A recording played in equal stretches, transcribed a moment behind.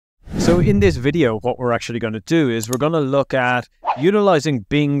So in this video, what we're actually going to do is we're going to look at utilizing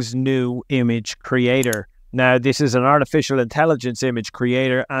Bing's new image creator. Now, this is an artificial intelligence image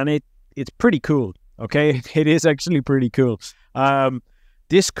creator, and it's pretty cool. Okay, it is actually pretty cool.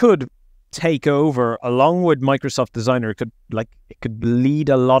 This could take over, along with Microsoft Designer. It could lead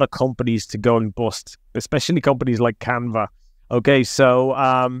a lot of companies to go and bust, especially companies like Canva. Okay,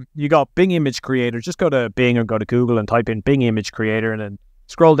 so you got Bing Image Creator. Just go to Bing or go to Google and type in Bing Image Creator, and then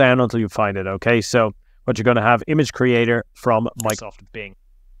scroll down until you find it. Okay, so what you're going to have, Image Creator from Microsoft Bing.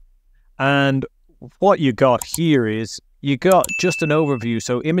 And what you got here is you got just an overview.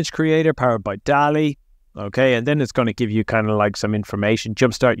 So Image Creator powered by DALL-E. Okay, and then it's going to give you kind of like some information,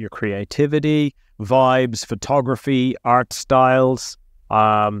 jumpstart your creativity, vibes, photography, art styles,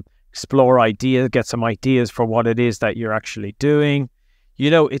 explore ideas, get some ideas for what it is that you're actually doing. You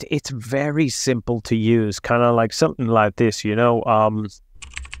know, it's very simple to use, kind of like something like this, you know.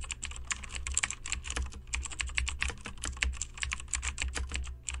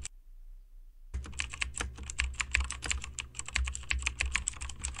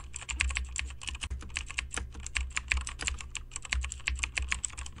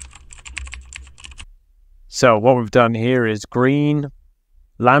 So what we've done here is green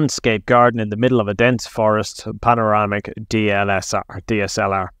landscape garden in the middle of a dense forest, panoramic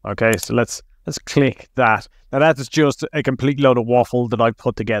DSLR. Okay, so let's click that. Now that's just a complete load of waffle that I've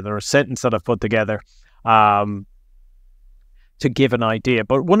put together, a sentence that I've put together to give an idea.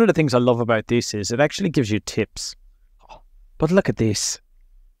 But one of the things I love about this is it actually gives you tips. But look at this.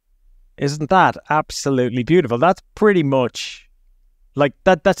 Isn't that absolutely beautiful? That's pretty much like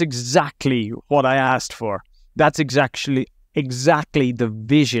that's exactly what I asked for. That's exactly the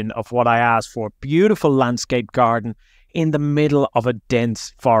vision of what I asked for. Beautiful landscape garden in the middle of a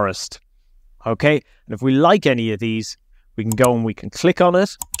dense forest. Okay, and if we like any of these, we can go and we can click on it.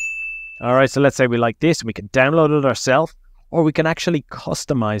 All right, so let's say we like this, and we can download it ourselves, or we can actually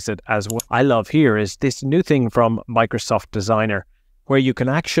customize it as well. I love here is this new thing from Microsoft Designer, where you can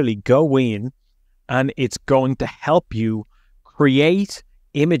actually go in and it's going to help you create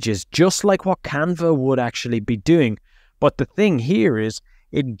images just like what Canva would actually be doing. But the thing here is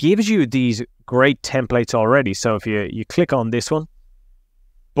it gives you these great templates already. So if you click on this one,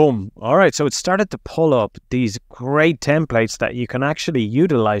 boom. All right, so it started to pull up these great templates that you can actually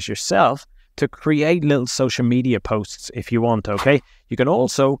utilize yourself to create little social media posts if you want, okay? You can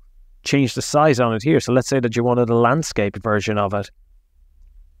also change the size on it here. So let's say that you wanted a landscape version of it.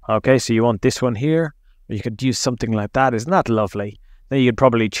 Okay, so you want this one here. You could use something like that. Isn't that lovely? Then you'd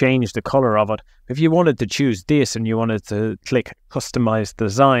probably change the color of it. If you wanted to choose this and you wanted to click customize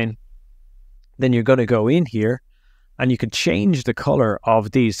design, then you're going to go in here and you can change the color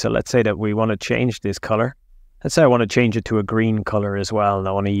of these. So let's say that we want to change this color. Let's say I want to change it to a green color as well. And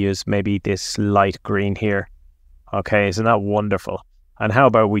I want to use maybe this light green here. Okay, isn't that wonderful? And how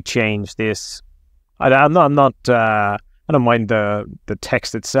about we change this? I don't mind the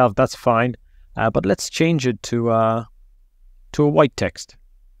text itself. That's fine. But let's change it to a white text.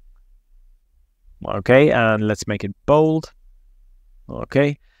 Okay, and let's make it bold.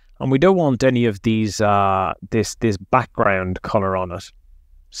 Okay, and we don't want any of these this background color on it.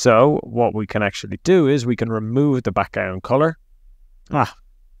 So what we can actually do is we can remove the background color.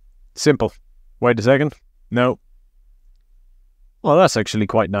 Simple. Wait a second. No. Well, that's actually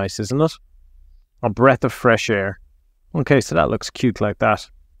quite nice, isn't it? A breath of fresh air. Okay, so that looks cute like that.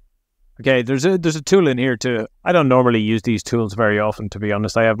 Okay, there's a tool in here too. I don't normally use these tools very often, to be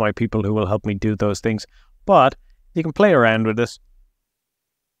honest. I have my people who will help me do those things. But you can play around with it.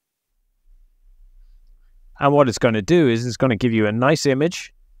 And what it's going to do is it's going to give you a nice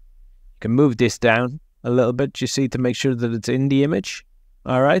image. You can move this down a little bit, you see, to make sure that it's in the image.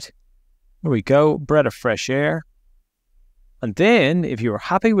 All right, there we go. Breath of fresh air. And then if you were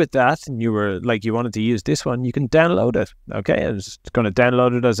happy with that and you were like, you wanted to use this one, you can download it. Okay, it's going to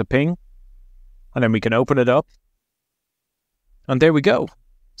download it as a ping. And then we can open it up. And there we go.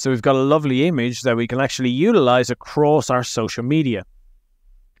 So we've got a lovely image that we can actually utilize across our social media.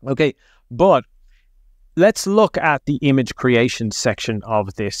 Okay, but let's look at the image creation section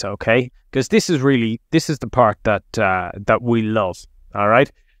of this, okay? Because this is the part that we love. All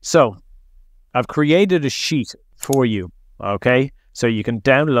right. So I've created a sheet for you. Okay, so you can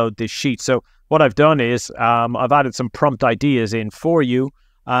download this sheet. So what I've done is I've added some prompt ideas in for you,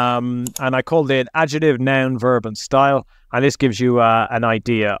 and I called it adjective, noun, verb, and style. And this gives you an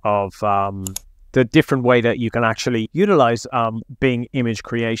idea of the different way that you can actually utilize Bing image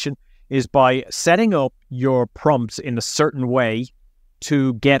creation is by setting up your prompts in a certain way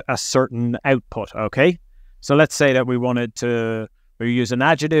to get a certain output. Okay, so let's say that we wanted to We use an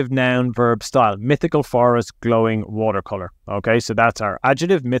adjective, noun, verb, style. Mythical forest, glowing watercolor. Okay, so that's our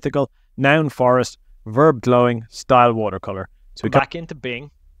adjective, mythical, noun, forest, verb, glowing, style, watercolor. So we go back into Bing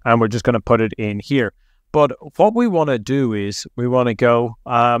and we're just going to put it in here. But what we want to do is we want to go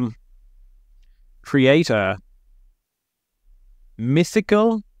create a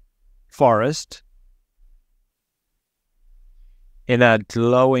mythical forest in a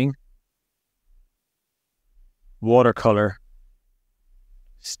glowing watercolor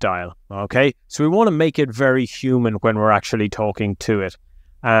style. Okay, so we want to make it very human when we're actually talking to it.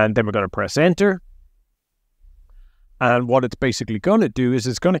 And then we're going to press enter. And what it's basically going to do is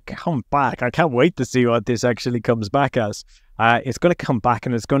it's going to come back. I can't wait to see what this actually comes back as. It's going to come back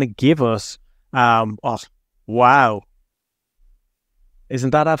and it's going to give us, oh, wow.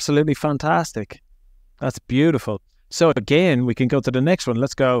 Isn't that absolutely fantastic? That's beautiful. So again, we can go to the next one.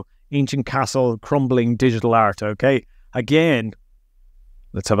 Let's go ancient castle, crumbling digital art. Okay, again,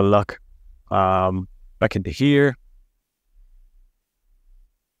 let's have a look. Back into here.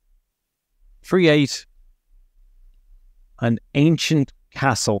 Create an ancient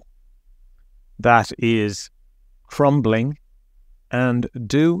castle that is crumbling and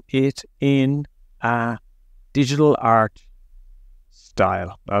do it in a digital art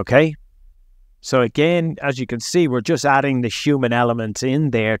style. Okay, so again, as you can see, we're just adding the human elements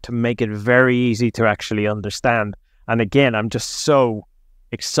in there to make it very easy to actually understand. And again, I'm just so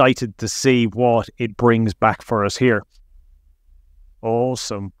excited to see what it brings back for us here.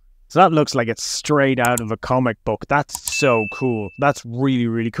 Awesome. So that looks like it's straight out of a comic book. That's so cool. That's really,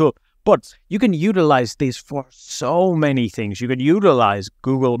 really cool. But you can utilize this for so many things. You can utilize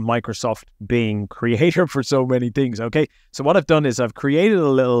Google, Microsoft, Bing, Creator for so many things, okay? So what I've done is I've created a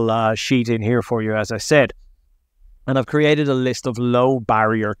little sheet in here for you, as I said. And I've created a list of low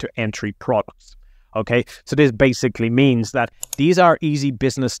barrier to entry products, okay? So this basically means that these are easy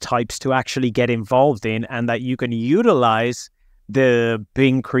business types to actually get involved in and that you can utilize the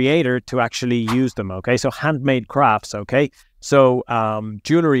Bing Creator to actually use them, okay? So handmade crafts, okay? So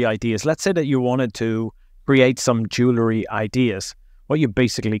jewelry ideas. Let's say that you wanted to create some jewelry ideas. Well, you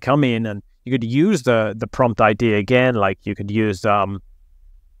basically come in and you could use the prompt idea again. Like you could use,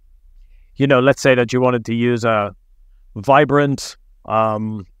 you know, let's say that you wanted to use a vibrant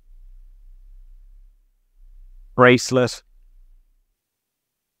bracelet,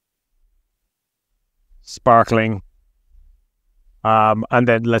 sparkling, and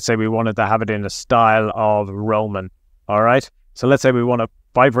then let's say we wanted to have it in a style of Roman. All right. So let's say we want a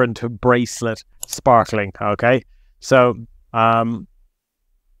vibrant bracelet, sparkling. Okay. So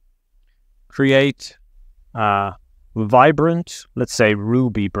create vibrant, let's say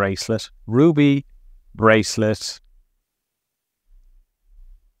ruby bracelet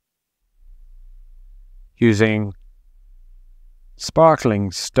using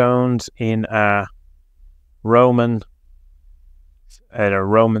sparkling stones in a Roman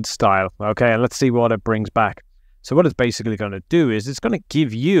style. Okay. And let's see what it brings back. So what it's basically going to do is it's going to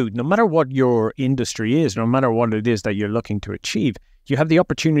give you, no matter what your industry is, no matter what it is that you're looking to achieve, you have the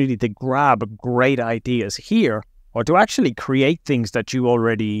opportunity to grab great ideas here or to actually create things that you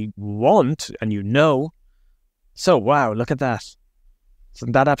already want and you know. So, wow, look at that.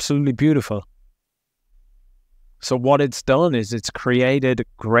 Isn't that absolutely beautiful? So what it's done is it's created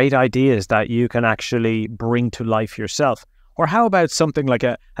great ideas that you can actually bring to life yourself. Or how about something like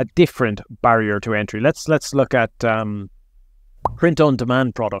a different barrier to entry? Let's look at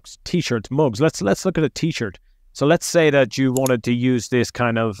print-on-demand products, t-shirts, mugs. Let's look at a t-shirt. So let's say that you wanted to use this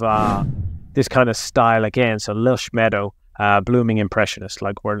kind of style again. So lush meadow, blooming impressionist.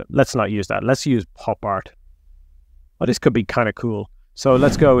 Let's not use that. Let's use pop art. Well, this could be kind of cool. So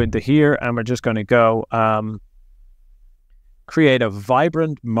let's go into here and we're just going to go create a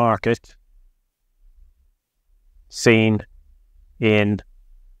vibrant market scene in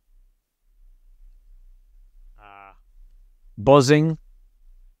buzzing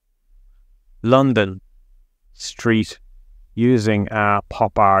London street using a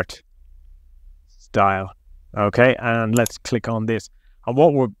pop art style. Okay, and let's click on this. And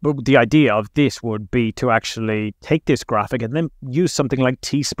the idea of this would be to actually take this graphic and then use something like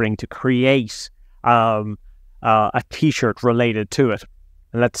Teespring to create a t-shirt related to it.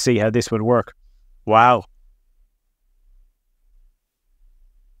 And let's see how this would work. Wow.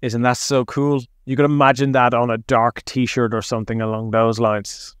 Isn't that so cool? You could imagine that on a dark t-shirt or something along those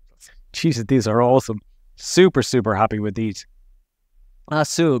lines. Jesus, these are awesome. Super, super happy with these. That's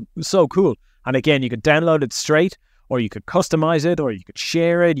so cool. And again, you could download it straight, or you could customize it, or you could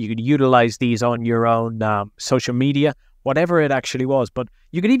share it. You could utilize these on your own social media, whatever it actually was. But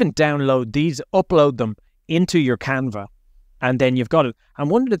you could even download these, upload them into your Canva, and then you've got it. And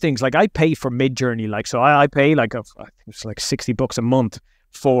one of the things, like I pay for Midjourney, like, so I pay like, I think it's like $60 a month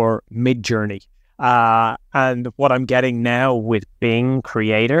for Midjourney. And what I'm getting now with Bing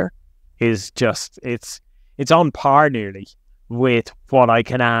Creator is just, it's on par nearly with what I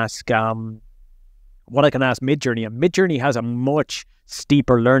can ask Midjourney. And Midjourney has a much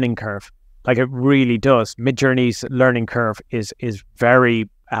steeper learning curve. Like it really does. Midjourney's learning curve is very,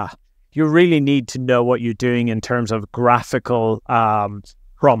 you really need to know what you're doing in terms of graphical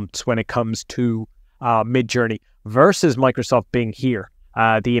prompts when it comes to Midjourney versus Microsoft Bing here,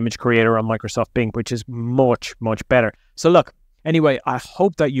 the image creator on Microsoft Bing, which is much, much better. So look, anyway, I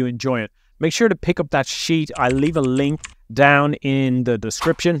hope that you enjoy it. Make sure to pick up that sheet. I'll leave a link down in the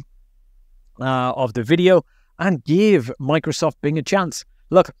description of the video and give Microsoft Bing a chance.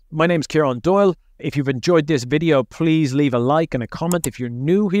 Look, my name's Kieran Doyle. If you've enjoyed this video, please leave a like and a comment. If you're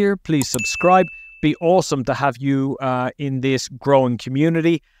new here, please subscribe. Be awesome to have you in this growing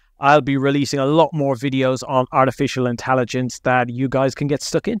community. I'll be releasing a lot more videos on artificial intelligence that you guys can get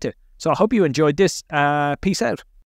stuck into. So I hope you enjoyed this. Peace out.